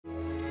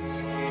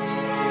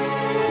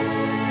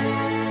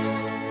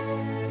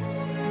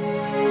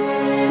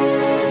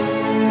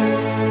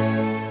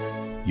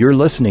You're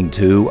listening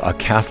to a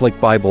Catholic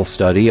Bible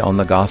study on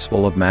the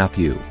Gospel of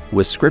Matthew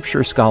with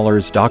Scripture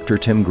scholars Dr.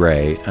 Tim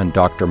Gray and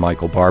Dr.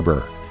 Michael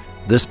Barber.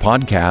 This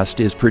podcast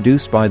is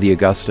produced by the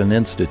Augustine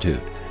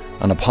Institute,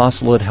 an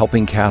apostolate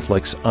helping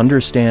Catholics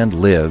understand,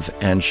 live,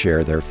 and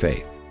share their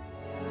faith.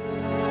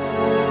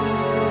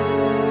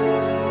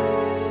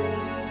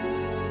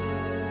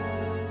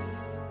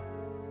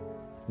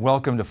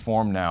 Welcome to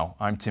Form Now.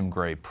 I'm Tim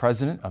Gray,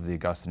 president of the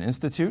Augustine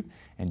Institute,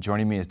 and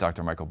joining me is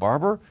Dr. Michael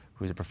Barber,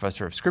 who's a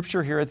professor of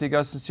Scripture here at the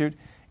Augustine Institute.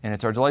 And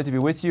it's our delight to be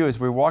with you as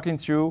we're walking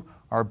through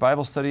our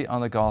Bible study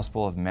on the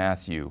Gospel of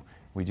Matthew.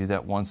 We do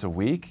that once a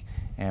week,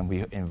 and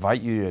we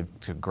invite you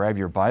to grab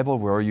your Bible.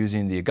 We're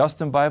using the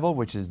Augustine Bible,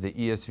 which is the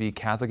ESV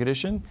Catholic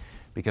edition,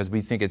 because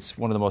we think it's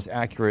one of the most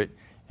accurate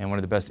and one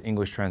of the best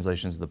English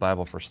translations of the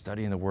Bible for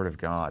studying the Word of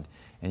God.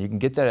 And you can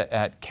get that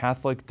at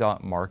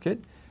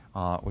catholic.market.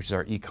 Which is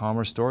our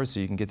e-commerce store, so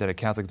you can get that at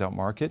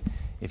catholic.market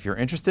if you're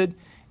interested.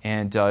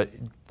 And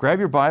grab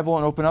your Bible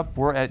and open up.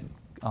 We're at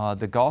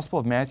the Gospel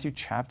of Matthew,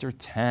 chapter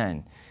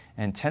 10.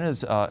 And 10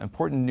 is an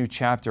important new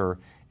chapter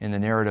in the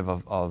narrative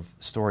of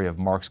story of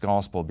Mark's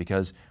Gospel,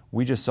 because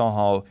we just saw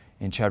how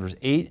in chapters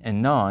 8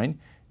 and 9,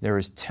 there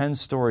is 10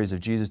 stories of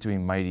Jesus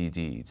doing mighty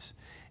deeds.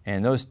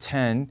 And those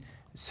 10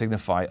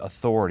 signify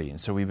authority. And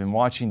so we've been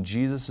watching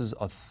Jesus'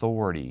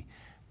 authority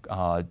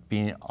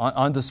being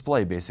on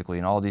display, basically,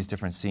 in all these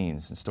different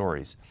scenes and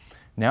stories.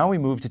 Now we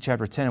move to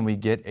chapter 10 and we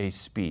get a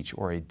speech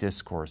or a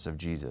discourse of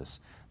Jesus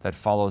that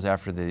follows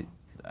after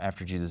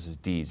Jesus'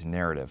 deeds,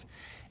 narrative.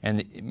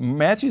 And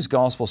Matthew's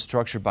gospel is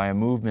structured by a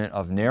movement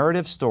of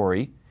narrative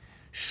story,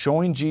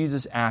 showing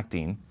Jesus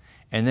acting,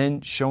 and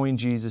then showing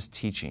Jesus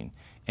teaching.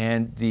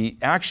 And the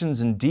actions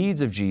and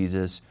deeds of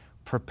Jesus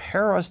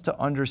prepare us to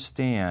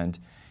understand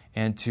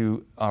and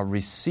to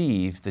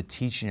receive the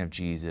teaching of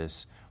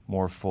Jesus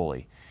more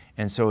fully.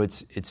 And so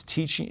it's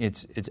teaching,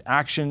 it's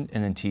action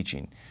and then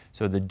teaching.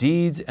 So the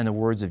deeds and the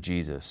words of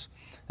Jesus.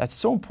 That's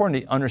so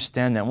important to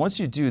understand that. Once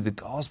you do, the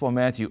Gospel of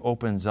Matthew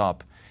opens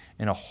up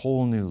in a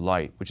whole new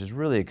light, which is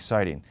really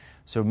exciting.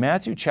 So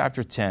Matthew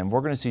chapter 10,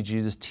 we're going to see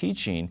Jesus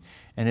teaching,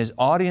 and his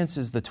audience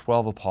is the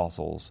 12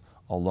 apostles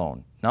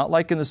alone. Not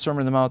like in the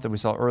Sermon on the Mount that we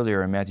saw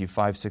earlier in Matthew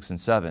 5, 6,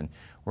 and 7,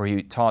 where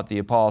he taught the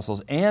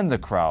apostles and the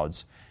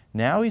crowds.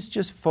 Now he's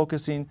just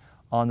focusing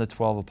on the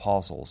 12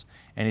 apostles,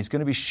 and he's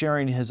going to be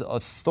sharing his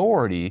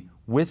authority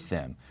with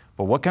them.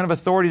 But what kind of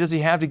authority does he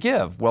have to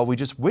give? Well, we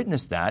just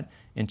witnessed that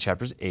in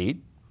chapters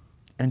 8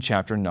 and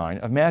chapter 9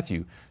 of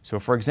Matthew. So,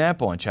 for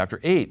example, in chapter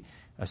 8,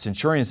 a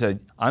centurion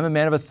said, "I'm a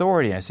man of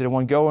authority. I say to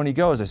one, go, and he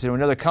goes. I say to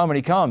another, come, and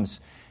he comes."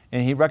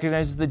 And he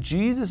recognizes that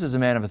Jesus is a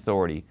man of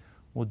authority.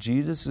 Well,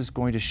 Jesus is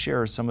going to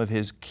share some of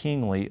his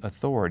kingly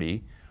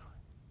authority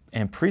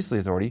and priestly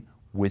authority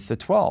with the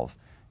 12.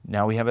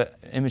 Now we have an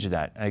image of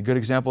that. A good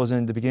example is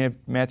in the beginning of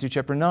Matthew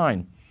chapter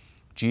 9.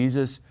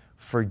 Jesus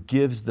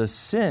forgives the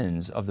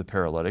sins of the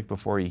paralytic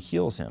before he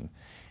heals him.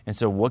 And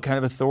so what kind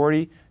of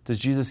authority does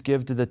Jesus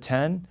give to the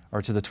 10 or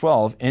to the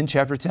 12 in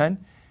chapter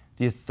 10?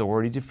 The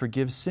authority to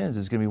forgive sins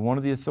is going to be one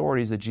of the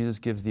authorities that Jesus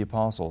gives the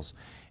apostles.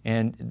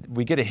 And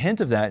we get a hint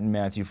of that in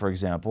Matthew, for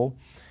example,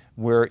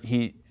 where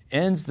he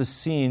ends the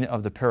scene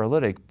of the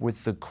paralytic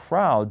with the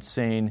crowd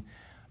saying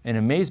in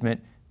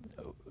amazement,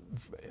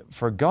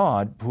 "For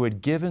God, who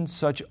had given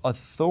such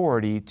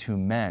authority to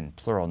men,"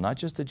 plural, not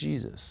just to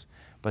Jesus,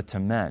 but to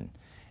men.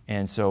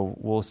 And so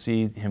we'll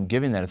see him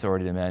giving that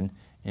authority to men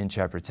in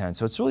chapter 10.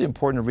 So it's really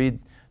important to read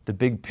the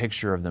big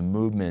picture of the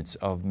movements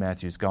of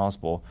Matthew's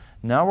gospel.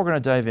 Now we're going to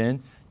dive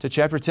in to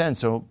chapter 10.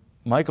 So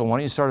Michael, why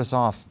don't you start us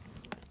off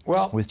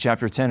with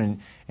chapter 10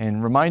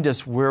 and remind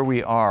us where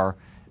we are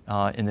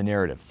in the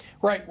narrative.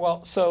 Right.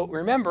 Well, so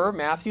remember,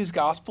 Matthew's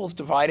gospel is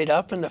divided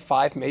up into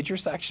 5 major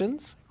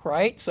sections,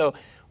 right? So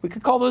we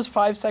could call those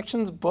 5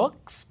 sections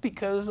books,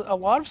 because a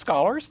lot of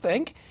scholars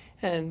think,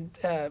 and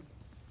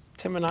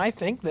Tim and I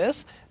think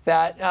this,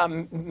 that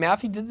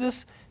Matthew did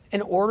this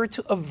in order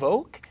to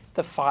evoke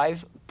the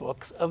 5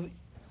 books of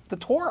the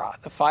Torah,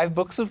 the 5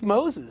 books of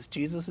Moses.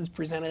 Jesus is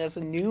presented as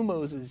a new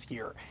Moses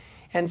here.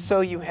 And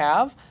so you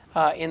have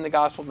in the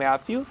Gospel of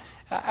Matthew,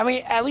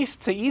 at least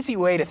it's an easy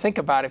way to think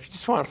about it, if you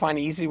just want to find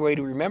an easy way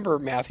to remember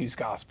Matthew's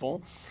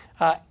Gospel,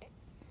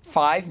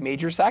 5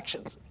 major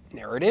sections.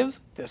 Narrative,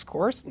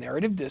 discourse,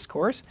 narrative,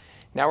 discourse.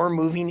 Now we're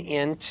moving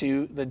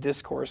into the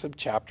discourse of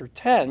chapter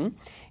 10.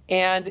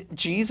 And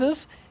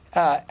Jesus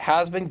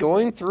has been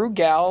going through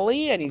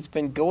Galilee, and he's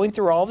been going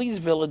through all these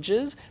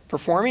villages,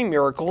 performing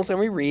miracles, and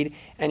we read,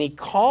 "And he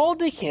called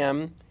to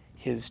him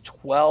his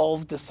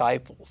 12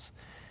 disciples."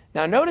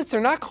 Now notice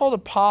they're not called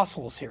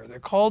apostles here, they're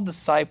called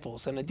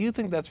disciples, and I do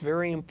think that's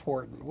very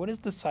important. What does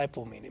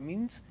disciple mean? It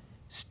means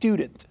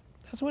student.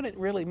 That's what it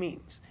really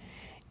means.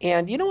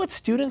 And you know what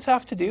students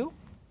have to do?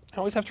 I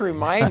always have to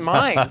remind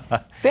mine.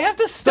 They have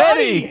to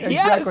study.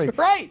 Exactly. Yes,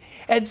 right.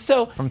 And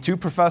so from 2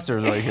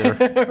 professors right here.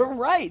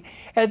 Right.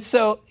 And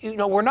so,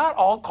 we're not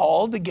all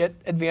called to get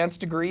advanced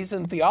degrees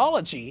in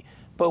theology,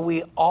 but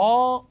we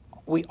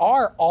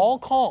are all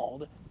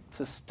called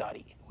to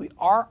study. We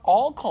are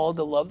all called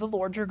to love the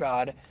Lord your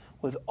God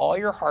with all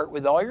your heart,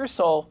 with all your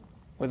soul,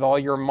 with all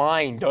your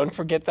mind. Don't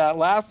forget that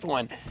last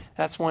one.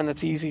 That's one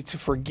that's easy to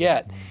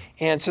forget.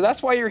 And so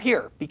that's why you're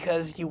here,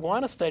 because you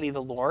want to study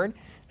the Lord.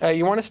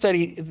 You want to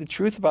study the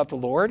truth about the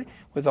Lord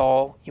with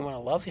all, you want to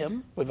love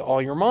him with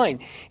all your mind.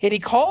 And he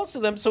calls to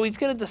them, so he's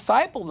going to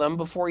disciple them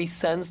before he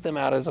sends them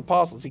out as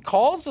apostles. He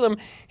calls to them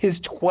his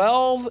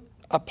 12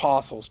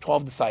 apostles,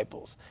 12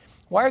 disciples.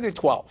 Why are there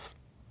 12?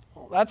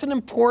 Well, that's an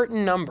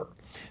important number.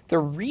 The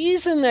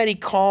reason that he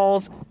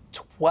calls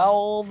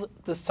 12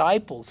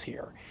 disciples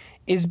here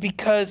is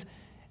because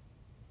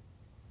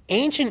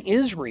ancient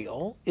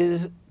Israel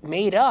is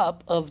made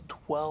up of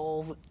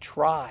 12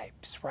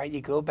 tribes, right?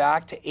 You go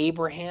back to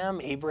Abraham.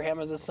 Abraham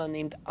has a son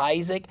named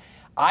Isaac.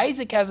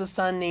 Isaac has a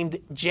son named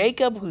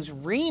Jacob, who's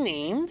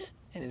renamed,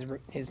 and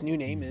his new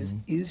name is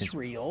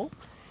Israel.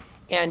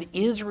 And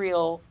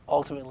Israel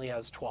ultimately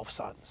has 12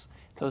 sons.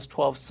 Those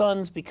 12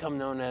 sons become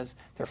known as,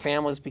 their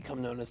families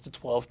become known as the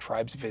 12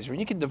 tribes of Israel.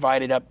 And you can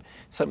divide it up.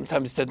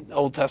 Sometimes the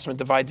Old Testament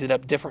divides it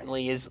up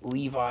differently. Is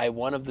Levi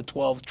one of the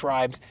 12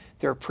 tribes?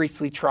 They're a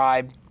priestly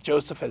tribe.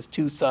 Joseph has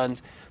 2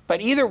 sons. But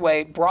either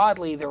way,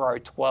 broadly, there are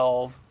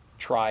 12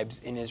 tribes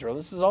in Israel.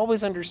 This is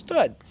always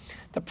understood.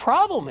 The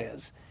problem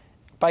is,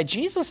 by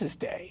Jesus'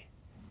 day,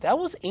 that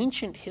was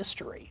ancient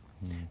history,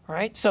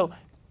 right? So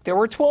there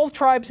were 12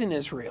 tribes in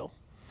Israel.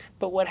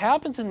 But what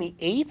happens in the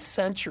 8th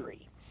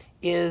century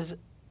is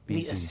the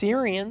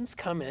Assyrians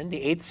come in, the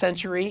 8th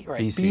century,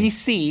 right?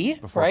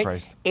 BC, before right?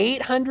 Christ.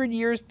 800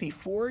 years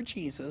before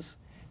Jesus,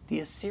 the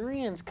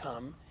Assyrians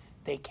come,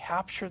 they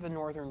capture the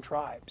northern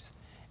tribes,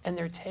 and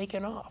they're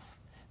taken off.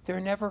 They're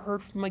never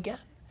heard from again.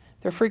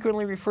 They're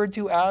frequently referred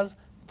to as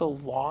the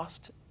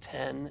lost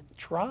 10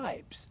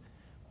 tribes.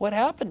 What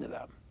happened to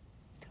them?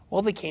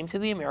 Well, they came to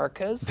the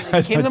Americas, and they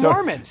became the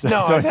Mormons.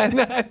 No,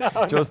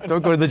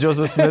 don't go to the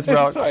Joseph Smith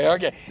route. Sorry,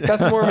 okay.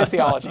 That's Mormon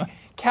theology.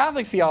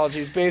 Catholic theology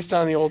is based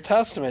on the Old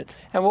Testament.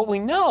 And what we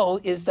know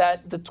is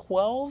that the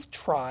 12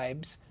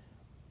 tribes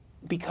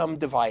become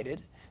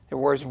divided. There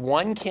was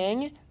one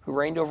king who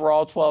reigned over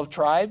all 12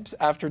 tribes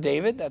after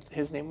David.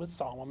 His name was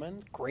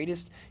Solomon,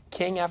 greatest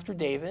king after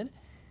David.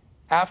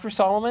 After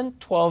Solomon,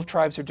 12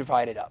 tribes are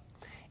divided up.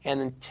 And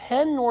then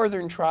 10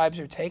 northern tribes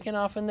are taken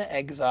off into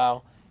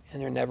exile,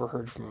 and they're never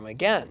heard from him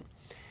again.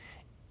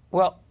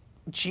 Well,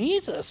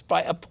 Jesus,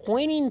 by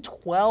appointing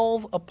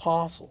 12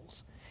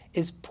 apostles,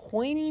 is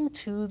pointing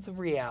to the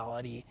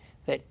reality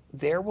that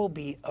there will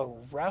be a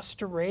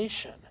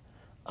restoration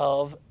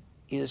of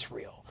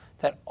Israel,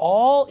 that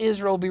all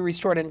Israel will be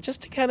restored. And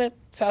just to kind of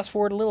fast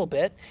forward a little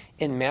bit,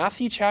 in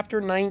Matthew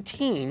chapter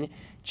 19,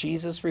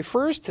 Jesus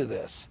refers to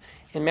this.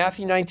 In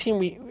Matthew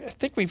 19, I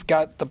think we've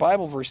got the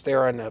Bible verse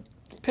there on the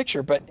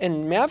picture, but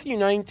in Matthew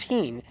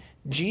 19,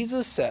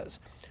 Jesus says,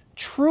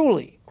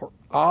 "Truly," or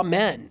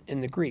amen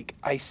in the Greek,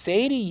 "I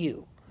say to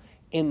you,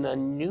 in the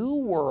new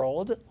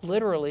world,"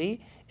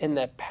 literally in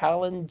the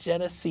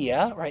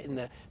palingenesia, right, in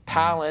the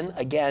palin,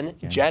 again,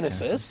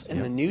 Genesis,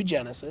 in the new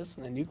Genesis,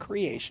 in the new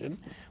creation,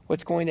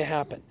 what's going to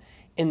happen?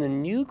 In the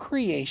new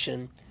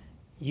creation,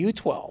 you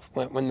 12,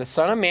 when the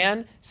Son of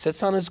Man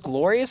sits on his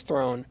glorious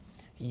throne,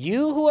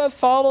 you who have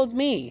followed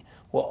me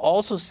will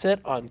also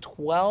sit on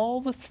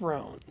 12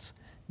 thrones,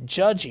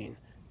 judging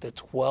the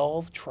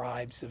 12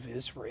 tribes of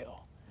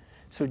Israel.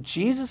 So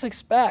Jesus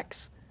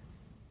expects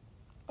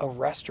a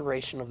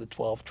restoration of the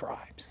 12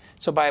 tribes.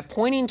 So by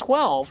appointing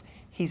 12,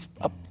 he's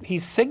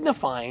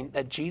signifying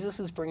that Jesus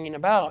is bringing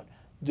about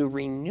the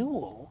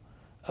renewal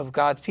of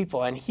God's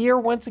people. And here,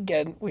 once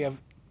again, we have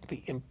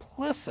the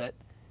implicit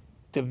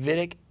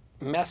Davidic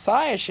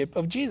messiahship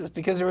of Jesus,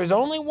 because there was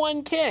only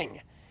one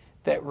king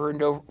that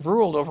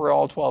ruled over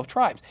all 12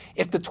 tribes.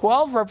 If the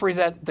 12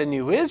 represent the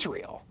new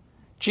Israel,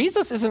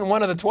 Jesus isn't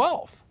one of the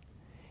 12.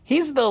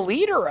 He's the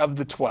leader of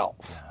the 12.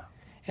 Yeah.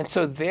 And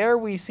so there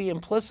we see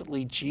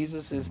implicitly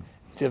Jesus'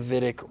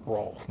 Davidic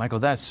role. Michael,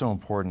 that's so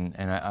important,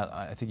 and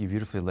I think you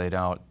beautifully laid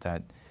out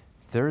that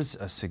there's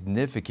a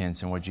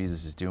significance in what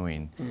Jesus is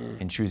doing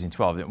in choosing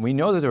 12. We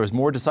know that there was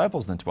more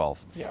disciples than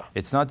 12. Yeah.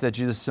 It's not that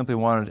Jesus simply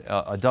wanted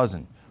a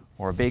dozen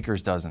or a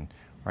baker's dozen,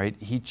 right?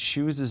 He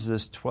chooses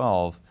this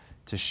 12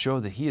 to show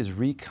that he is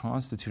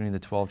reconstituting the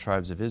 12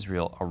 tribes of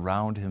Israel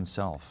around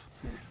himself,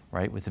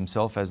 right, with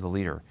himself as the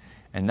leader.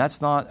 And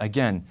that's not,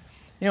 again,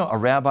 a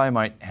rabbi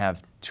might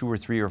have 2 or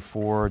 3 or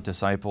 4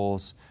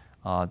 disciples.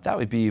 That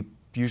would be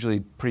usually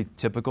pretty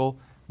typical.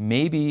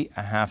 Maybe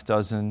a half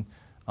dozen,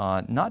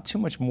 not too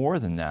much more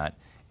than that.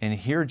 And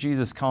here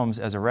Jesus comes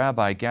as a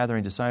rabbi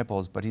gathering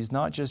disciples, but he's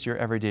not just your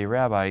everyday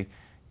rabbi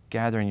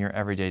gathering your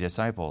everyday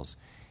disciples.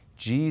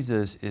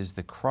 Jesus is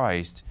the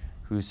Christ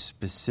who's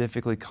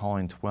specifically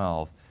calling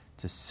 12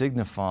 to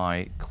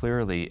signify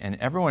clearly, and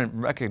everyone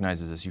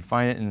recognizes this. You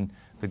find it in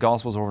the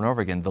Gospels over and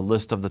over again, the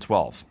list of the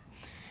 12.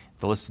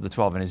 The list of the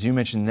 12. And as you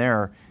mentioned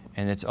there,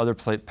 and it's other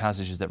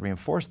passages that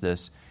reinforce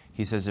this,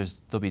 he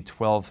says there'll be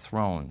 12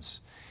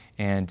 thrones.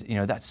 And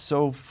that's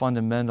so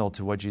fundamental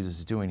to what Jesus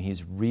is doing.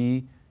 He's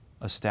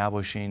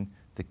re-establishing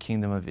the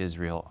kingdom of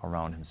Israel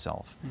around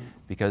himself.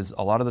 Because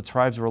a lot of the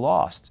tribes were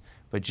lost,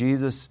 but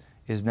Jesus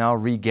is now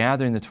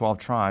regathering the 12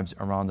 tribes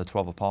around the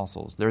 12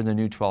 apostles. They're the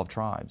new 12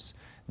 tribes.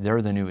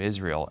 They're the new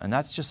Israel. And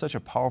that's just such a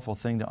powerful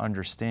thing to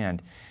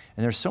understand.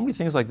 And there's so many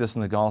things like this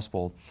in the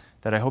gospel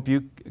that I hope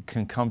you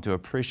can come to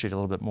appreciate a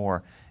little bit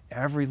more.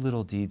 Every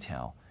little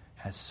detail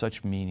has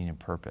such meaning and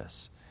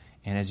purpose.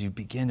 And as you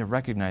begin to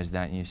recognize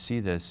that and you see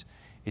this,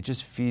 it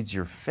just feeds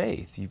your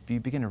faith. You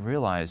begin to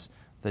realize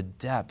the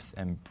depth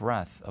and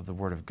breadth of the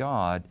Word of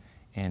God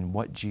and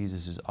what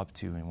Jesus is up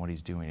to and what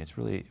He's doing. It's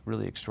really,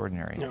 really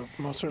extraordinary. No,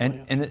 most certainly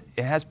is. And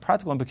it has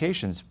practical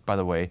implications, by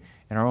the way,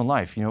 in our own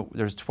life. You know,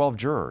 there's 12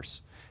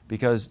 jurors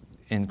because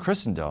in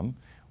Christendom,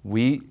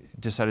 we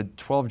decided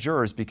 12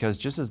 jurors because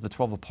just as the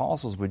 12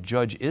 apostles would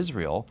judge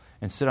Israel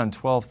and sit on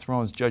 12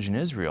 thrones judging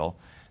Israel,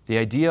 the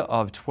idea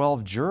of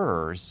 12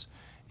 jurors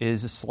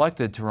is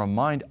selected to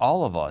remind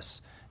all of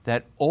us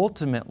that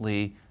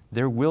ultimately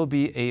there will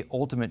be an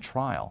ultimate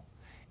trial.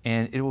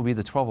 And it will be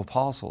the 12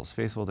 apostles,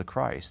 faithful to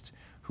Christ,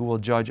 who will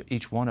judge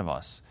each one of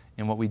us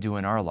in what we do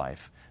in our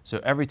life. So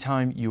every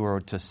time you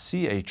are to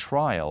see a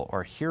trial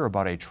or hear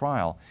about a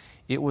trial,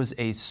 it was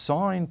a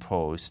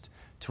signpost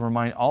to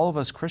remind all of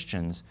us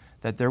Christians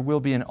that there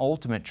will be an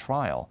ultimate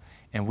trial.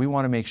 And we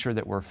want to make sure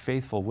that we're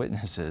faithful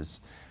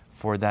witnesses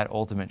for that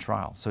ultimate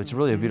trial. So it's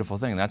really a beautiful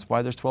thing. That's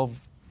why there's 12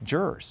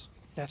 jurors.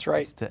 That's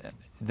right. To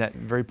that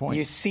very point.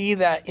 You see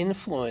that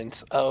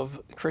influence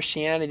of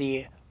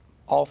Christianity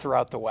all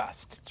throughout the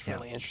West. It's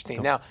really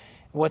interesting. Now,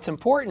 what's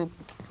important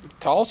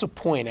to also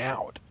point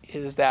out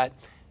is that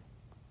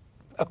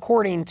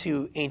according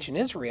to ancient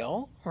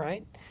Israel,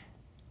 right,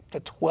 the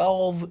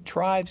 12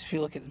 tribes, if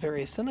you look at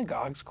various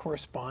synagogues,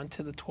 correspond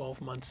to the 12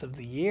 months of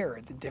the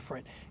year, the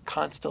different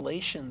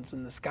constellations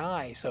in the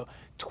sky. So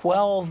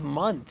 12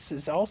 months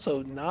is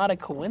also not a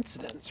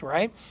coincidence,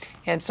 right?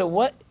 And so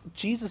what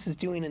Jesus is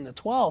doing in the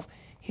 12,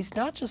 He's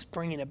not just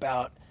bringing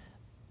about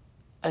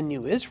a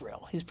new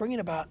Israel. He's bringing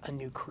about a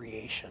new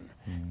creation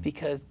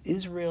because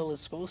Israel is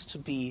supposed to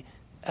be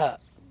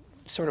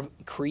sort of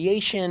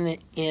creation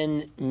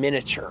in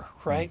miniature,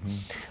 right?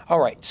 All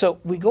right, so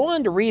we go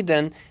on to read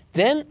then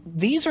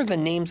these are the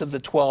names of the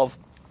 12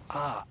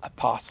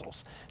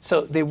 apostles.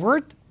 So they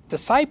were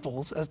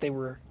disciples as they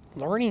were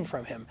learning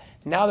from Him.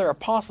 Now they're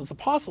apostles.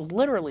 Apostles,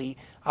 literally,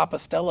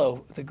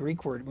 apostello, the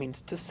Greek word,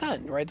 means to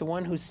send, right? The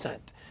one who's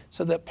sent.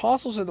 So the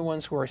apostles are the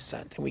ones who are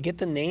sent. And we get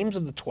the names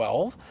of the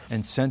 12.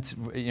 And sent,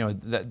 you know,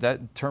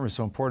 that term is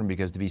so important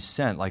because to be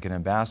sent like an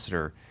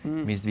ambassador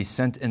means to be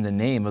sent in the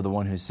name of the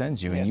one who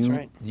sends you. Yeah, And that's you,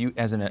 right. you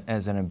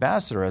as an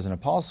ambassador, as an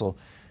apostle,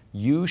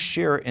 you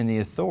share in the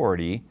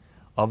authority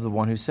of the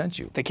one who sent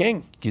you. The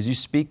king. Because you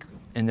speak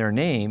in their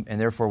name and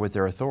therefore with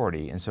their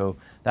authority. And so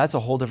that's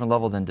a whole different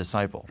level than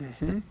disciple.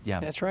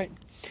 Yeah. That's right.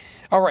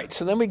 All right,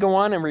 so then we go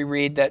on and we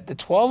read that the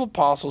 12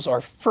 apostles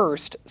are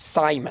first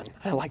Simon.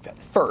 I like that.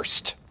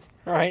 First.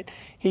 All right?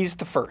 He's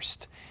the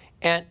first.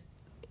 And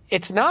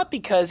it's not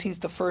because he's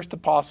the first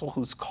apostle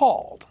who's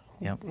called,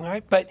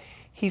 right? But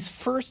he's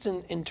first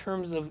in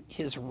terms of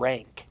his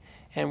rank.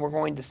 And we're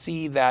going to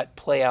see that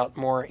play out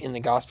more in the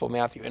Gospel of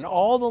Matthew. In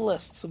all the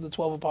lists of the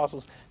 12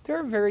 apostles, there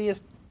are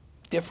various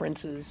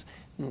differences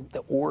in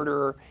the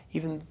order,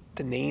 even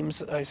the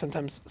names are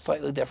sometimes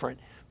slightly different.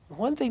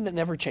 One thing that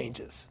never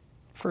changes,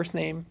 first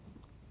name,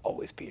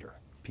 always Peter.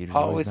 Peter's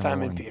always number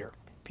Simon one. Peter.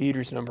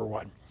 Peter's number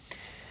one.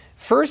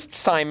 First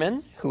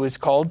Simon, who is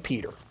called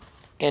Peter,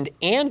 and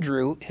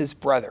Andrew, his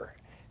brother.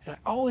 And I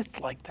always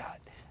like that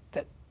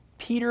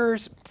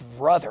Peter's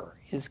brother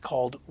is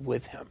called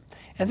with him.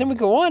 And then we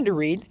go on to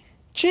read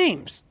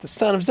James, the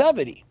son of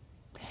Zebedee,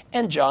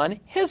 and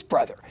John, his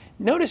brother.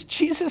 Notice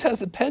Jesus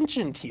has a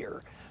penchant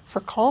here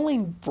for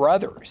calling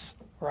brothers,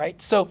 right?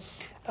 So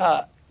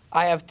I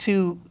have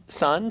two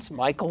sons,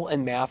 Michael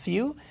and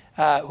Matthew,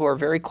 who are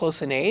very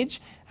close in age.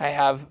 I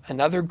have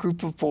another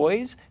group of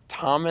boys,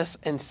 Thomas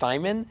and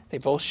Simon. They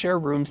both share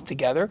rooms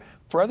together.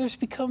 Brothers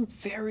become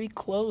very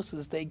close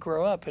as they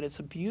grow up, and it's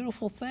a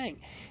beautiful thing.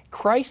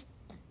 Christ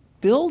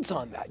builds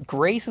on that.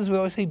 Grace, as we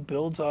always say,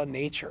 builds on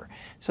nature.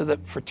 So the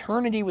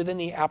fraternity within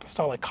the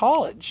Apostolic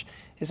College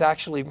is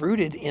actually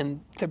rooted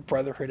in the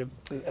brotherhood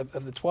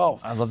of the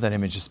 12. I love that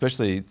image,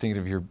 especially thinking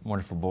of your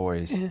wonderful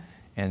boys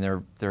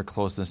and their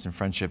closeness and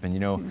friendship. And you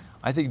know,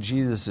 I think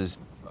Jesus is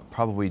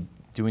probably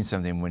doing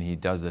something when he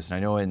does this. And I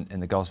know in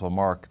the Gospel of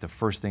Mark, the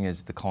first thing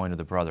is the calling of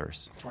the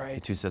brothers, Right.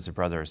 the two sets of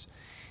brothers.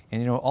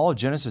 And you know, all of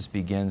Genesis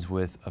begins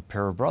with a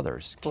pair of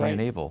brothers, Cain and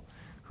Right. Abel,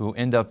 who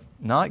end up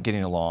not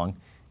getting along.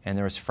 And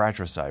there's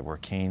fratricide where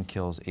Cain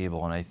kills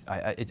Abel. And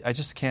I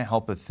just can't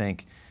help but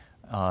think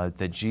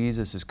that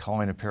Jesus is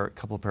calling a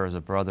couple of pairs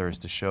of brothers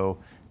to show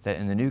that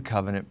in the new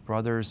covenant,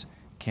 brothers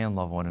can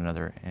love one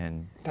another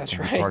and That's be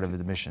right. part of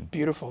the mission.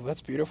 Beautiful. That's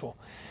beautiful.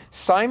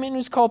 Simon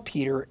is called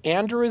Peter.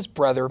 Andrew is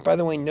brother. By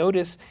the way,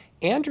 notice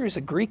Andrew is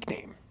a Greek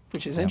name,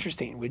 which is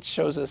interesting, which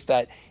shows us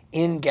that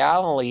in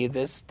Galilee,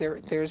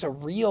 there's a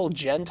real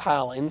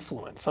Gentile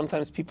influence.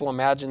 Sometimes people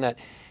imagine that,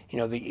 you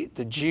know,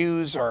 the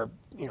Jews are,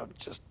 you know,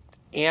 just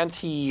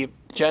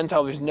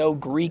anti-Gentile. There's no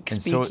Greek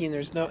And speaking. so,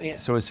 There's no. Yeah.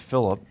 So is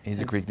Philip.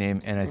 He's a Greek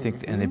name, and I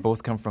think, and they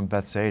both come from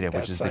Bethsaida,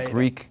 which is the Bethsaida.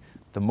 Greek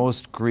the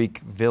most Greek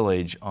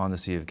village on the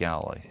Sea of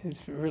Galilee.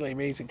 It's really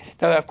amazing.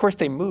 Now, of course,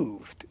 they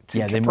moved to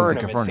Yeah, they Capernaum, moved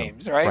to Capernaum, it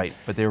seems, right? Right,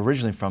 but they're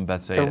originally from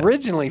Bethsaida.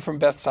 Originally from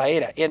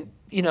Bethsaida. And,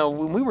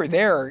 when we were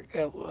there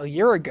a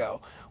year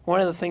ago, one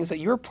of the things that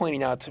you were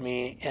pointing out to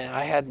me, and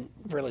I hadn't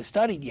really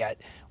studied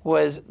yet,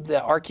 was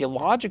the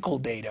archaeological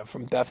data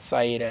from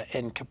Bethsaida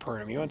and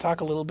Capernaum. You want to talk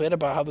a little bit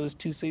about how those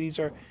two cities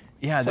are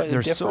Yeah, slightly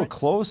they're so different?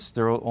 close.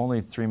 They're only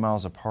 3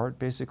 miles apart,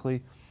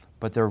 basically,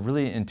 but they're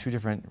really in two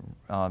different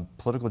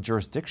political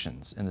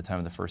jurisdictions in the time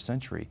of the first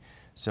century.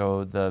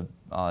 So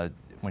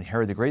when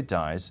Herod the Great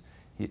dies,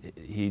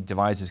 he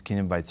divides his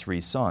kingdom by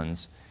 3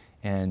 sons,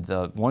 and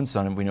one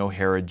son, we know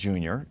Herod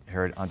Jr.,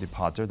 Herod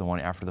Antipater, the one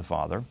after the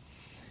father,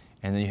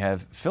 and then you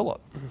have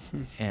Philip,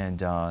 and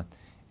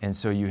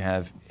so you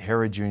have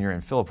Herod Jr.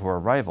 and Philip, who are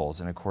rivals,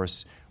 and of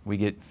course we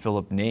get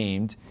Philip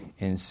named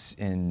in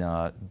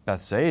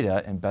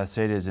Bethsaida, and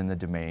Bethsaida is in the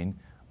domain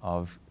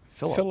of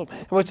Philip.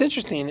 And what's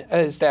interesting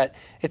is that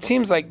it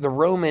seems like the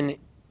Roman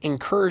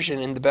incursion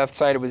into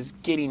Bethsaida was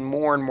getting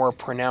more and more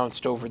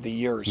pronounced over the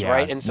years, Yeah,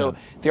 right? And so no.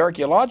 the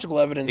archaeological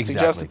evidence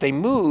suggests Exactly.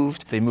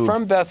 that they moved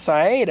from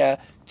Bethsaida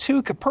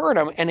to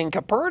Capernaum, and in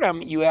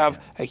Capernaum you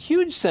have a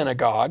huge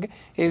synagogue.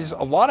 There's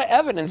a lot of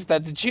evidence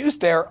that the Jews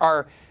there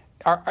are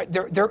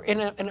they're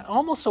in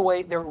almost a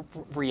way they're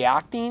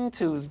reacting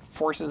to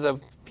forces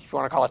of, if you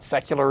want to call it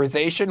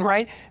secularization,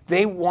 right?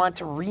 They want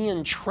to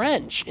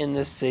re-entrench in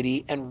this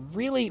city and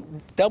really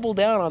double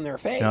down on their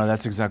faith. No,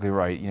 that's exactly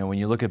right. When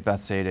you look at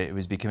Bethsaida, it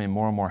was becoming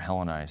more and more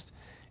Hellenized.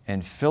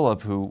 And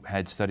Philip, who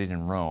had studied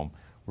in Rome,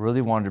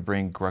 really wanted to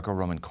bring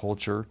Greco-Roman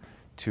culture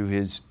to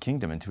his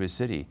kingdom and to his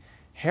city.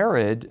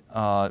 Herod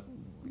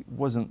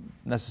wasn't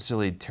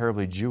necessarily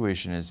terribly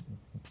Jewish in his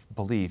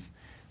belief,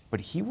 but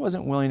he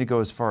wasn't willing to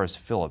go as far as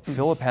Philip.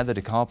 Philip had the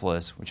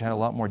Decapolis, which had a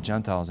lot more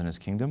Gentiles in his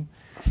kingdom,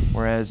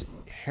 whereas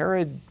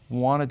Herod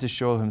wanted to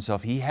show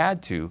himself, he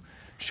had to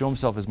show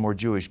himself as more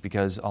Jewish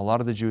because a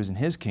lot of the Jews in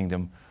his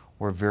kingdom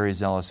were very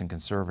zealous and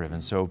conservative.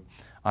 And so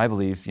I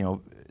believe,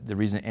 the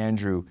reason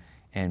Andrew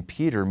and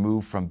Peter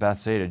moved from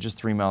Bethsaida just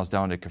 3 miles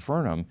down to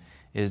Capernaum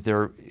is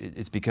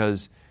it's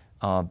because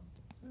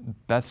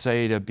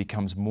Bethsaida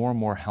becomes more and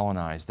more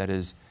Hellenized, that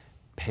is,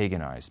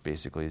 paganized,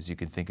 basically, as you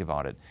can think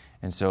about it.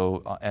 And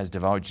so as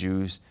devout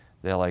Jews,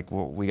 they're like,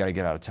 well, we got to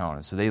get out of town.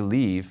 And so they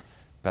leave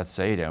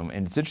Bethsaida.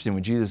 And it's interesting,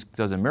 when Jesus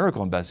does a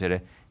miracle in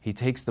Bethsaida, he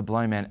takes the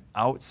blind man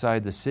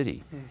outside the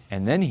city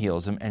and then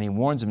heals him, and he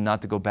warns him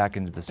not to go back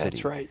into the city.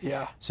 That's right,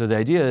 yeah. So the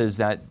idea is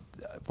that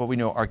what we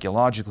know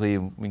archaeologically,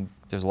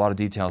 there's a lot of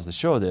details to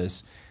show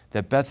this,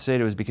 that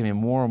Bethsaida was becoming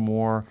more and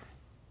more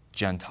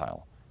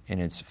Gentile in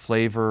its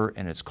flavor,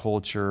 in its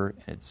culture,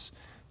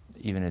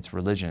 even its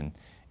religion.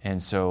 And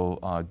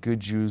so good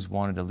Jews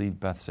wanted to leave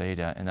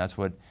Bethsaida, and that's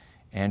what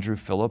Andrew,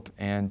 Philip,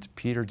 and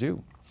Peter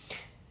do.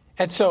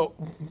 And so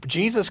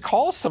Jesus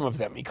calls some of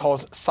them. He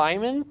calls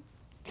Simon,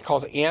 he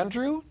calls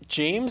Andrew,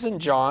 James, and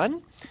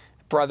John,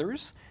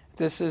 brothers.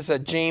 This is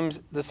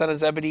James, the son of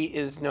Zebedee,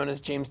 is known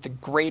as James the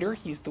Greater.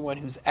 He's the one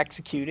who's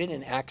executed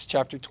in Acts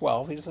chapter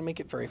 12. He doesn't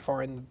make it very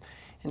far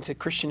into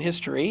Christian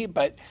history,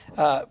 but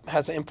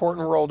has an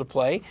important role to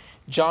play.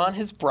 John,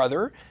 his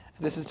brother.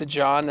 This is the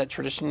John that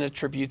tradition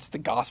attributes the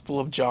Gospel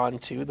of John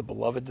to, the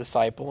beloved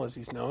disciple, as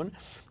he's known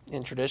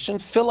in tradition.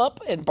 Philip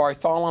and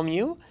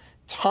Bartholomew,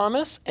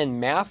 Thomas and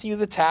Matthew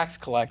the tax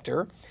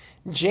collector,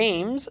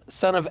 James,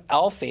 son of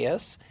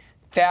Alphaeus,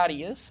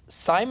 Thaddeus,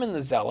 Simon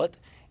the Zealot,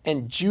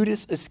 and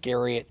Judas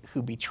Iscariot,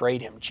 who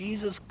betrayed him.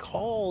 Jesus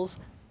calls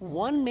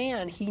one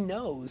man he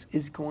knows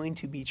is going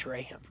to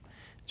betray him.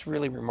 It's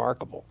really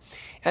remarkable.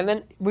 And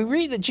then we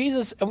read that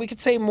Jesus, and we could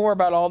say more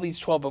about all these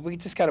 12, but we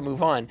just got to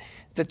move on.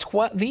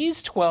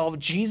 These 12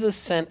 Jesus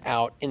sent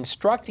out,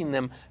 instructing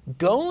them,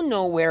 go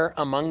nowhere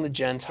among the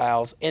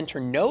Gentiles, enter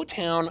no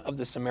town of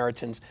the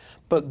Samaritans,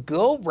 but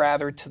go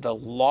rather to the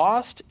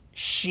lost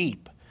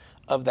sheep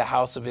of the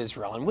house of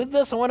Israel. And with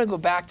this, I want to go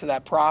back to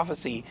that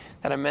prophecy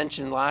that I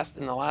mentioned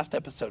in the last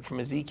episode from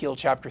Ezekiel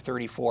chapter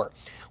 34.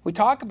 We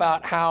talk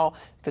about how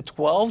the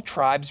 12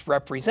 tribes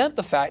represent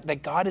the fact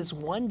that God is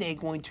one day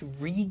going to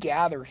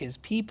regather his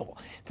people.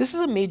 This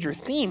is a major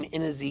theme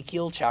in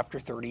Ezekiel chapter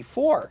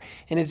 34.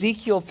 In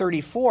Ezekiel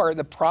 34,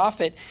 the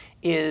prophet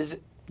is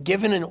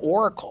given an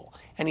oracle,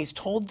 and he's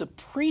told to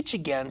preach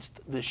against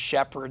the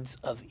shepherds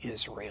of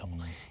Israel.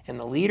 And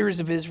the leaders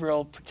of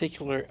Israel in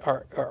particular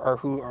are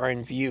who are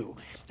in view.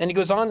 And he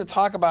goes on to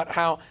talk about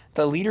how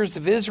the leaders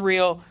of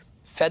Israel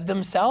fed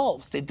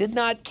themselves. They did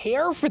not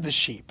care for the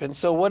sheep. And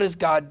so what does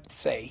God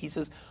say? He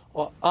says,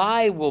 well,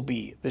 I will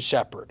be the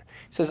shepherd.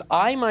 He says,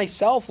 I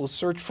myself will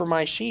search for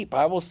my sheep.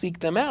 I will seek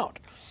them out.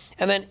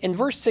 And then in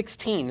verse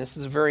 16, this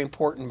is a very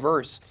important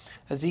verse,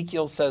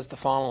 Ezekiel says the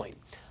following.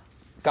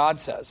 God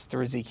says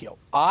through Ezekiel,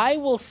 I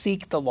will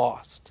seek the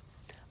lost.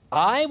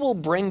 I will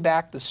bring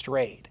back the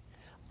strayed.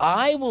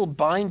 I will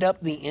bind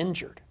up the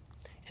injured.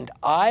 And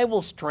I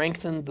will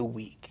strengthen the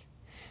weak.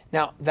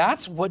 Now,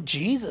 that's what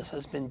Jesus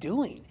has been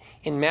doing.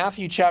 In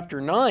Matthew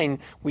chapter 9,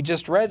 we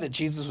just read that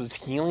Jesus was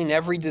healing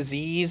every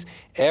disease,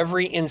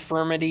 every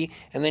infirmity,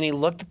 and then he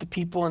looked at the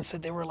people and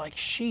said they were like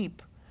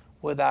sheep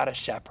without a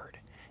shepherd.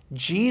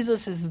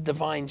 Jesus is the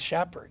divine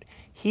shepherd.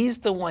 He's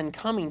the one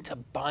coming to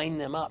bind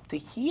them up, to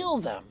heal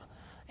them,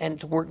 and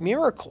to work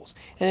miracles.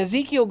 And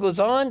Ezekiel goes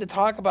on to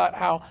talk about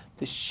how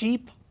the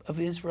sheep of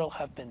Israel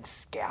have been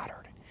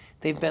scattered.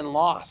 They've been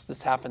lost.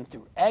 This happened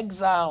through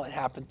exile. It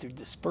happened through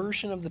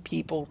dispersion of the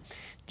people.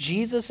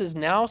 Jesus is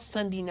now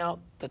sending out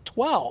the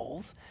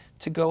 12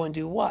 to go and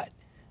do what?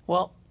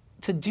 Well,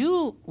 to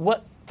do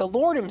what the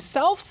Lord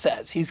himself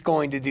says he's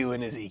going to do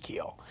in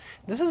Ezekiel.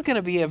 This is going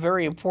to be a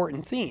very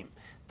important theme.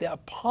 The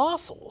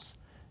apostles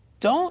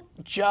don't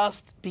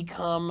just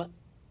become,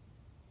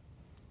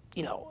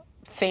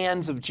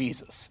 fans of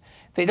Jesus.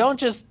 They don't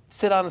just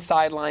sit on the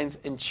sidelines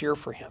and cheer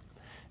for him.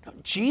 No,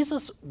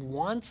 Jesus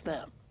wants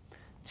them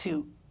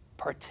to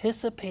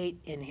participate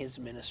in his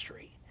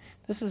ministry.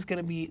 This is going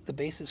to be the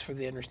basis for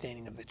the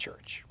understanding of the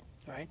church,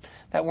 right?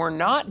 That we're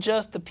not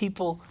just the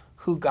people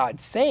who God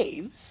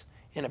saves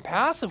in a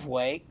passive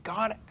way.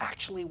 God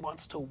actually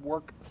wants to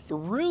work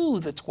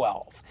through the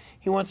 12.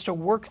 He wants to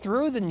work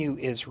through the new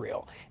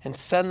Israel and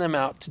send them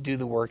out to do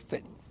the work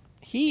that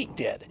he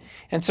did.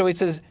 And so he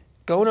says,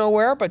 go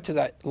nowhere but to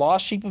that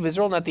lost sheep of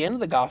Israel. And at the end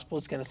of the gospel,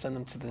 it's going to send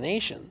them to the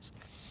nations.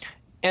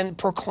 And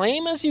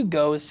proclaim as you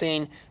go,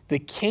 saying, the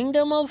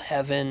kingdom of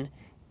heaven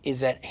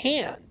is at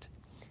hand.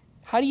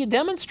 How do you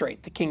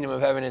demonstrate the kingdom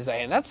of heaven is at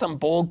hand? That's some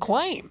bold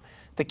claim.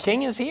 The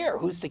king is here.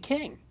 Who's the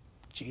king?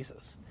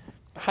 Jesus.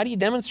 How do you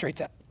demonstrate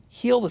that?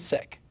 Heal the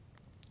sick,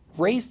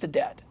 raise the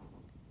dead,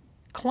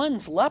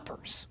 cleanse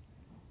lepers,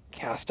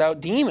 cast out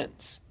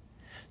demons.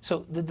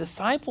 So the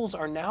disciples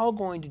are now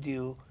going to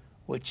do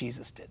what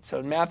Jesus did. So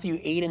in Matthew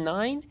 8 and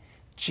 9,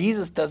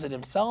 Jesus does it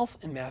himself.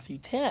 In Matthew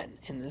 10,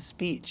 in this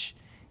speech,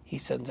 he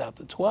sends out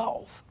the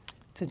 12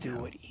 to do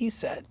what he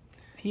said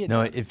he had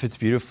done. It fits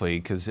beautifully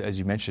because, as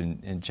you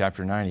mentioned, in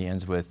chapter 9, he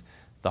ends with,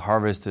 the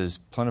harvest is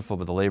plentiful,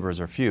 but the laborers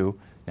are few.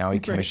 Now he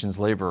commissions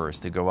laborers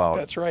to go out.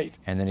 That's right.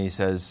 And then he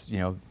says,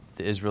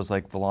 Israel's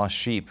like the lost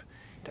sheep.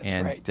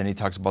 That's right. Then he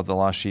talks about the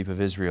lost sheep of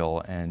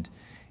Israel. And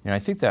I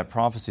think that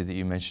prophecy that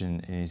you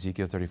mentioned in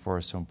Ezekiel 34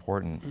 is so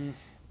important.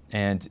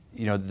 And,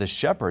 the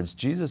shepherds,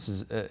 Jesus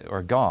is,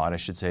 or God, I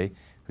should say,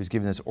 who's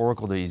giving this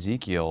oracle to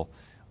Ezekiel,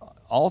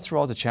 all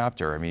throughout the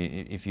chapter. I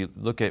mean, if you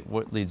look at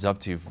what leads up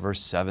to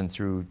verse 7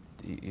 through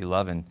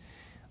 11,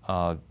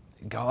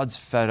 God's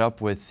fed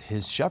up with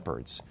his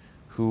shepherds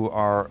who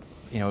are,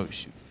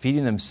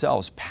 feeding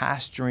themselves,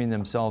 pasturing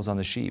themselves on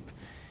the sheep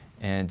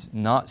and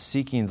not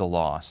seeking the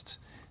lost,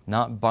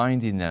 not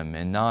binding them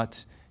and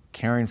not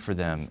caring for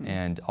them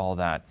and all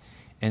that.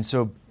 And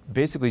so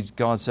basically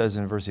God says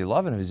in verse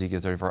 11 of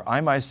Ezekiel 34,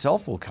 I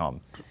myself will come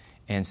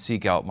and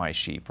seek out my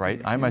sheep,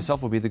 right? I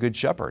myself will be the good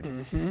shepherd.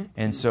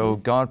 And so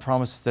God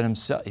promises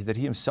that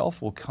he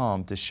himself will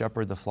come to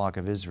shepherd the flock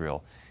of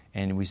Israel.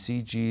 And we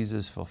see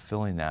Jesus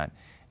fulfilling that.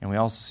 And we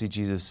also see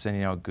Jesus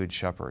sending out good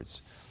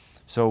shepherds.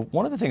 So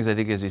one of the things I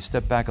think as you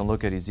step back and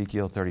look at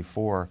Ezekiel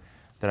 34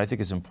 that I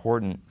think is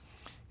important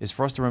is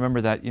for us to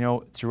remember that,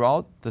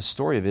 throughout the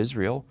story of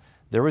Israel,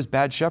 there was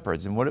bad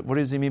shepherds. And what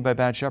does he mean by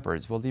bad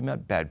shepherds? Well, he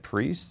meant bad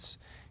priests.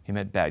 He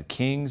meant bad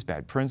kings,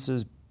 bad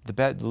princes,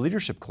 the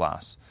leadership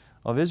class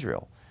of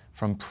Israel,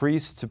 from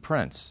priest to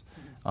prince.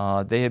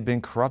 They had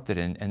been corrupted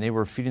and they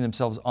were feeding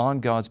themselves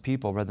on God's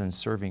people rather than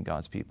serving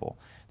God's people.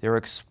 They were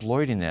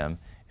exploiting them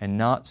and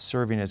not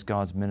serving as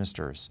God's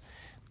ministers.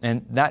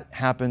 And that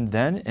happened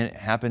then, and it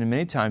happened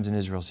many times in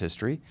Israel's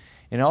history.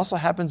 And it also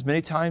happens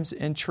many times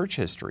in church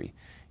history.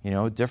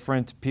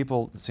 Different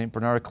people, St.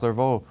 Bernard of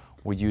Clairvaux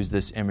would use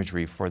this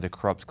imagery for the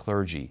corrupt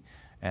clergy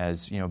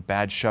as,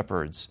 bad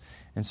shepherds.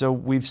 And so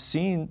we've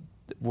seen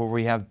where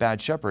we have bad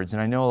shepherds.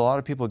 And I know a lot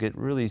of people get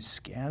really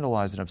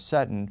scandalized and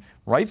upset and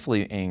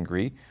rightfully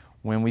angry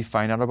when we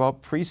find out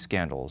about priest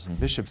scandals and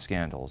bishop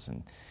scandals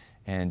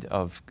and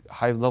of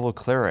high-level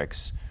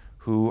clerics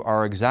who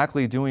are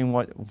exactly doing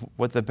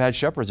what the bad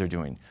shepherds are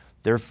doing.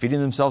 They're feeding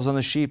themselves on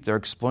the sheep, they're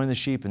exploiting the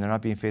sheep, and they're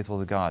not being faithful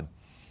to God.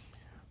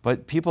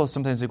 But people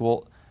sometimes think,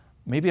 well,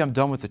 maybe I'm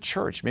done with the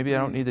church. Maybe I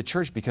don't need the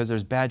church because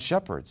there's bad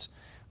shepherds.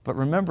 But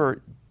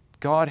remember,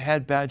 God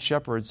had bad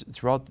shepherds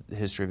throughout the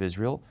history of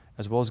Israel,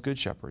 as well as good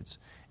shepherds.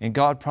 And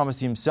God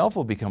promised he himself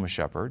will become a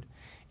shepherd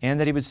and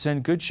that he would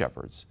send good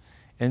shepherds.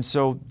 And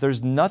so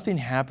there's nothing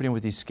happening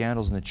with these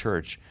scandals in the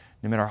church,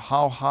 no matter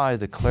how high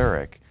the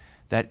cleric,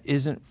 that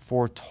isn't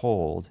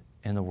foretold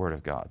in the Word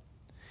of God.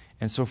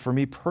 And so for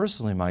me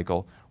personally,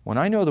 Michael, when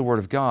I know the Word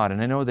of God,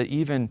 and I know that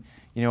even,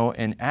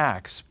 in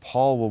Acts,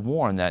 Paul will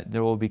warn that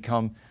there will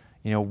become,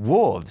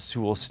 wolves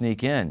who will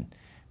sneak in,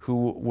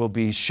 who will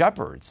be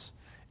shepherds.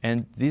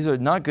 And these are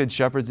not good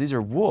shepherds, these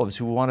are wolves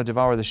who want to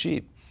devour the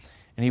sheep.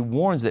 And he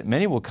warns that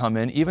many will come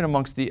in, even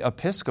amongst the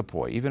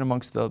episcopoi, even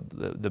amongst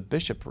the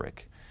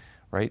bishopric,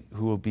 right,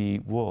 who will be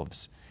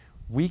wolves.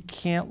 We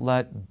can't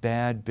let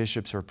bad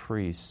bishops or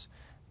priests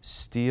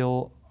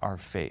steal our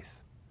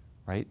faith,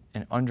 right,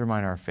 and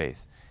undermine our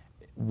faith.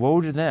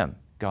 Woe to them,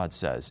 God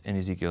says in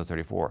Ezekiel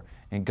 34.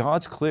 And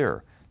God's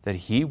clear that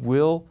he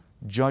will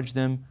judge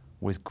them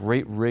with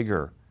great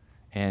rigor.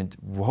 And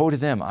woe to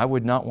them. I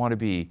would not want to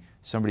be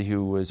somebody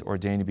who was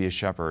ordained to be a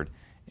shepherd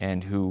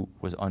and who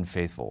was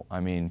unfaithful. I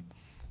mean,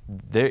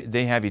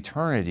 they have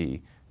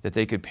eternity that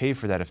they could pay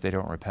for that if they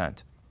don't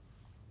repent.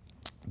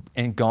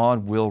 And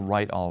God will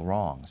right all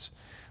wrongs.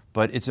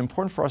 But it's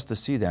important for us to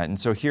see that. And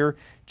so here,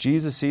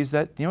 Jesus sees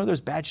that,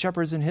 there's bad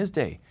shepherds in his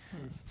day.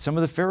 Some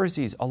of the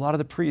Pharisees, a lot of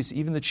the priests,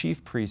 even the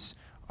chief priests,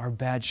 are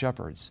bad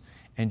shepherds.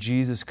 And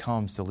Jesus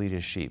comes to lead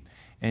his sheep.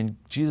 And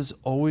Jesus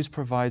always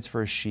provides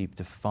for his sheep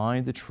to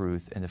find the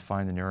truth and to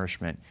find the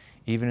nourishment,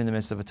 even in the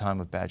midst of a time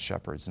of bad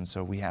shepherds. And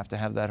so we have to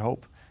have that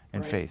hope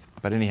and faith.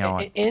 But anyhow,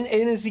 in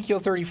Ezekiel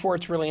 34,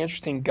 it's really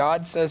interesting.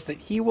 God says that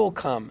he will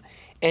come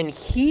and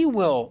he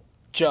will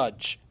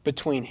judge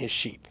between his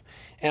sheep.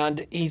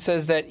 And he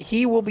says that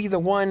he will be the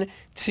one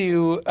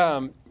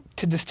to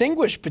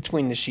distinguish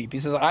between the sheep. He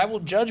says, I will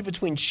judge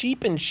between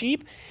sheep, and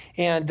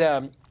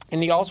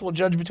he also will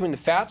judge between the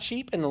fat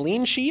sheep and the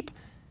lean sheep.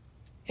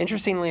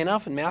 Interestingly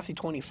enough, in Matthew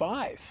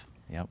 25,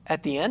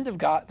 at the end of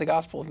the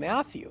Gospel of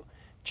Matthew,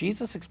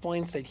 Jesus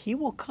explains that he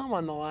will come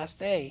on the last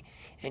day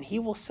and he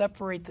will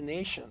separate the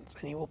nations,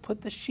 and he will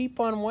put the sheep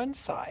on one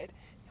side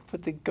and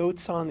put the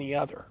goats on the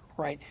other,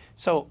 right?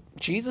 So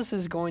Jesus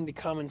is going to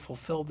come and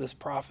fulfill this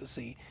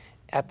prophecy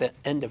at the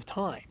end of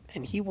time,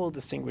 and he will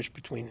distinguish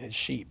between his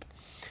sheep.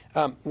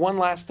 One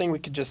last thing we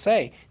could just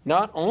say,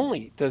 not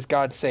only does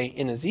God say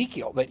in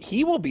Ezekiel that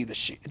he will be the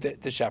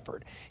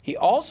shepherd, he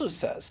also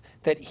says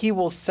that he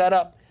will set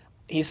up,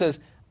 he says,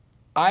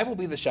 I will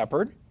be the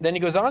shepherd. Then he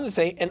goes on to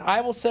say, and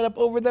I will set up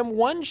over them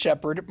one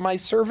shepherd, my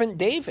servant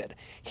David.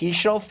 He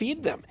shall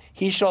feed them.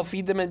 He shall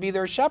feed them and be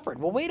their shepherd.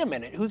 Well, wait a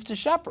minute. Who's the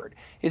shepherd?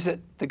 Is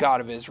it the God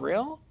of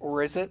Israel,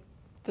 or is it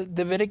the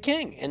Davidic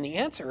king? And the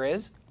answer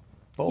is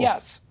both.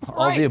 Yes.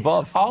 All of the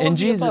above. All in of the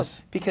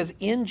Jesus. above. Because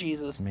in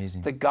Jesus,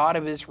 the God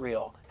of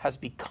Israel has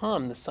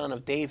become the son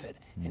of David,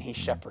 and he's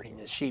shepherding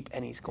his sheep,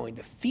 and he's going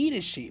to feed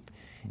his sheep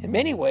in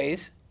many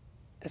ways,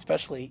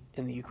 especially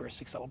in the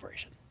Eucharistic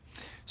celebration.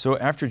 So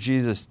after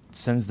Jesus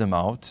sends them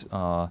out,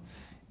 and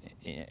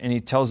he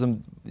tells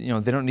them, they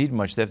don't need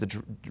much. They have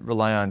to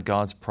rely on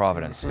God's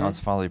providence, God's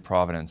fatherly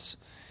providence,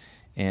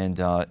 and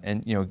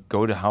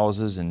go to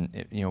houses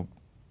and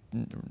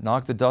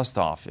knock the dust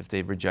off if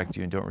they reject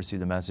you and don't receive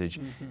the message,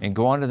 and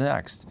go on to the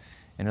next.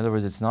 In other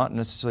words, it's not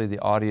necessarily the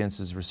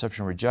audience's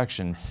reception or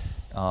rejection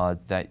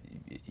that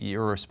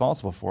you're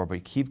responsible for,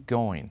 but keep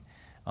going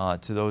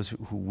to those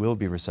who will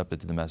be receptive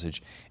to the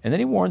message. And then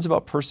he warns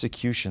about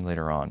persecution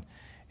later on.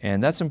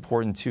 And that's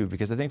important too,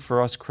 because I think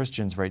for us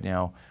Christians right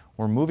now,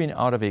 we're moving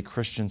out of a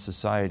Christian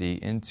society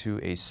into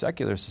a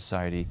secular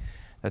society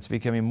that's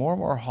becoming more and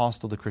more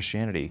hostile to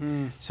Christianity.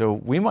 So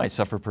we might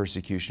suffer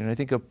persecution. And I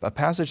think a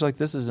passage like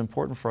this is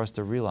important for us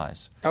to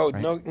realize. Oh,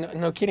 right?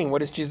 no kidding. What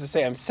does Jesus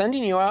say? I'm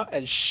sending you out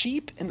as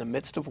sheep in the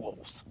midst of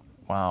wolves.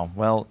 Wow.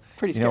 Well,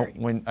 pretty scary.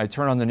 When I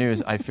turn on the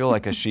news, I feel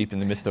like a sheep in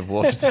the midst of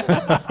wolves.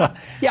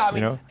 Yeah, I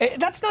mean,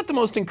 that's not the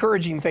most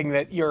encouraging thing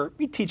that your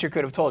teacher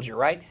could have told you,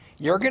 right?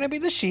 You're going to be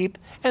the sheep,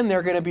 and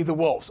they're going to be the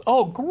wolves.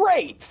 Oh,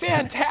 great,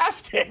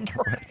 fantastic,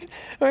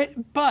 right?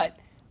 But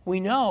we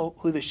know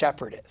who the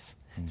shepherd is.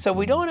 So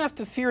we don't have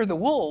to fear the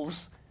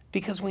wolves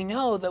because we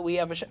know that we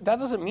have a shepherd. That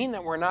doesn't mean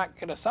that we're not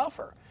going to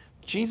suffer.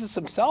 Jesus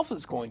himself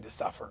is going to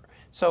suffer.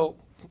 So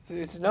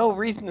there's no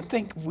reason to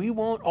think we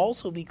won't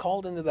also be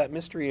called into that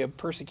mystery of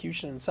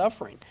persecution and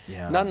suffering.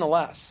 Yeah.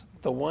 Nonetheless,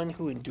 the one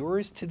who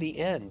endures to the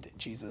end,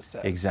 Jesus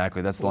says.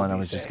 Exactly. That's the line I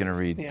was just going to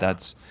read. Yeah.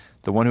 That's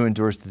the one who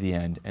endures to the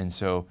end. And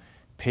so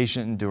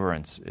patient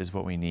endurance is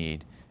what we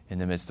need in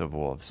the midst of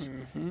wolves.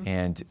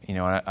 And,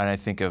 I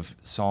think of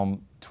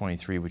Psalm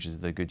 23, which is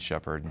the Good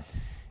Shepherd,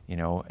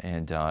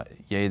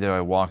 yea, though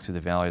I walk through the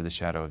valley of the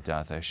shadow of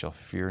death, I shall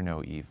fear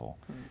no evil.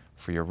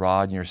 For your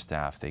rod and your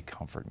staff, they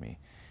comfort me.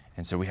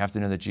 And so we have to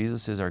know that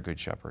Jesus is our Good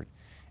Shepherd,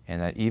 and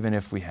that even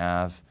if we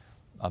have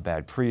a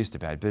bad priest, a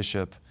bad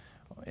bishop,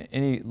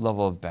 any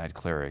level of bad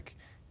cleric,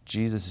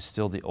 Jesus is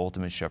still the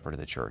ultimate shepherd of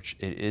the church.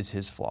 It is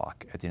his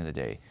flock at the end of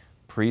the day.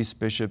 Priests,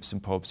 bishops,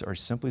 and popes are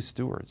simply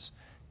stewards.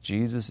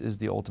 Jesus is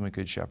the ultimate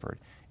Good Shepherd,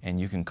 and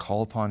you can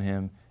call upon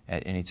him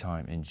at any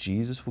time, and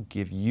Jesus will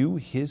give you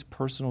his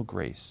personal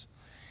grace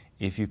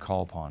if you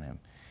call upon him.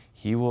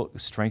 He will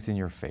strengthen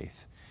your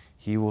faith.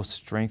 He will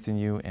strengthen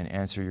you and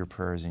answer your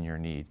prayers in your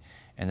need.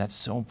 And that's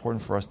so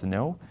important for us to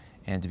know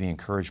and to be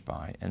encouraged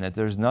by, and that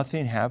there's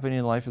nothing happening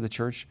in the life of the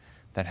church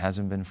that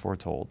hasn't been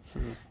foretold.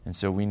 And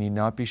so we need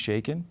not be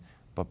shaken,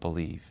 but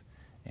believe.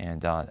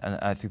 And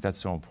I think that's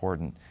so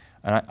important.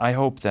 And I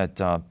hope that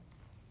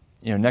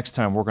next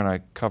time we're going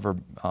to cover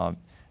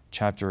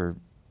chapter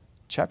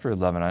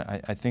 11.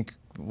 I think,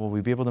 will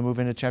we be able to move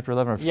into chapter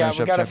 11 or finish up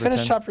chapter 10? Yeah, we've got to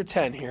finish chapter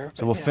 10 here.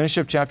 So we'll finish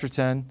up chapter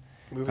 10.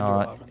 Move into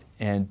 11.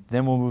 And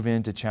then we'll move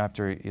into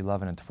chapter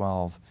 11 and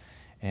 12.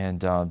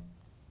 And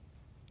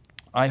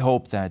I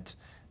hope that,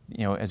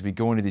 as we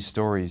go into these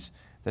stories,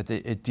 that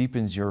it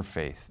deepens your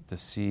faith to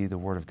see the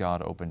Word of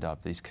God opened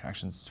up, these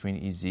connections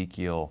between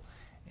Ezekiel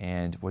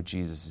and what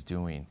Jesus is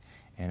doing,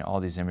 and all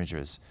these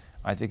images.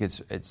 I think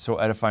it's so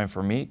edifying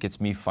for me. It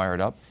gets me fired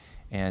up.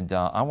 And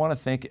I want to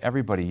thank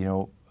everybody,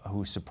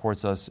 who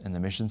supports us in the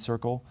Mission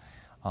Circle.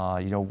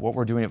 What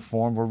we're doing at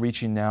Form, we're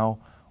reaching now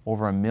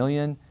over 1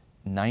 million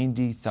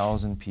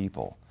 90,000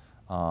 people,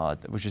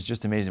 which is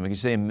just amazing. We could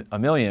say a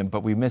million,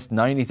 but we missed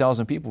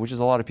 90,000 people, which is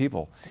a lot of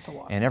people. That's a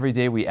lot. And every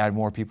day we add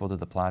more people to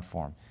the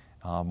platform.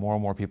 More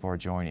and more people are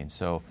joining.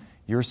 So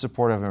your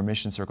support of our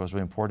Mission Circle is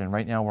really important. And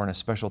right now we're in a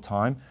special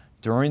time.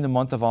 During the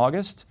month of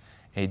August,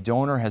 a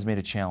donor has made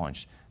a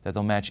challenge that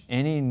they'll match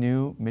any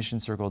new Mission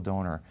Circle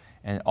donor.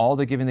 And all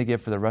the giving they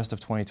give for the rest of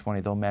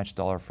 2020, they'll match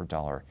dollar for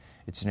dollar.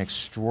 It's an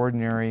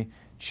extraordinary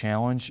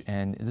challenge,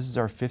 and this is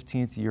our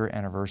 15th year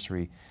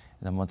anniversary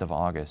in the month of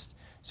August.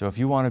 So if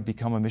you want to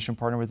become a mission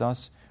partner with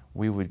us,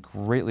 we would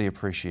greatly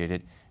appreciate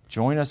it.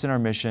 Join us in our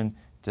mission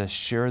to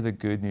share the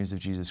good news of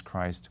Jesus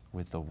Christ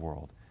with the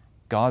world.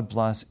 God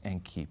bless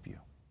and keep you.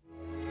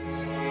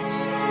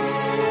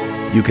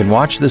 You can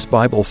watch this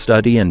Bible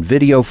study in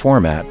video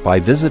format by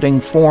visiting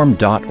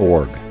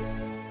formed.org.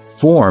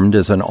 Formed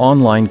is an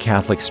online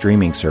Catholic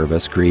streaming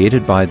service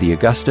created by the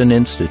Augustine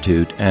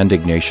Institute and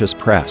Ignatius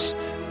Press,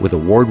 with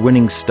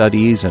award-winning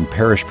studies and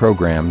parish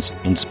programs,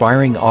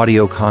 inspiring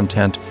audio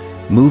content,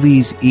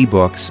 movies,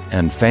 ebooks,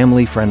 and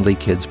family-friendly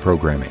kids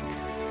programming.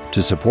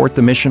 To support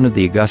the mission of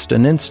the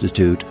Augustine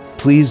Institute,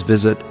 please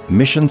visit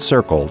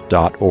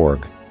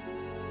missioncircle.org.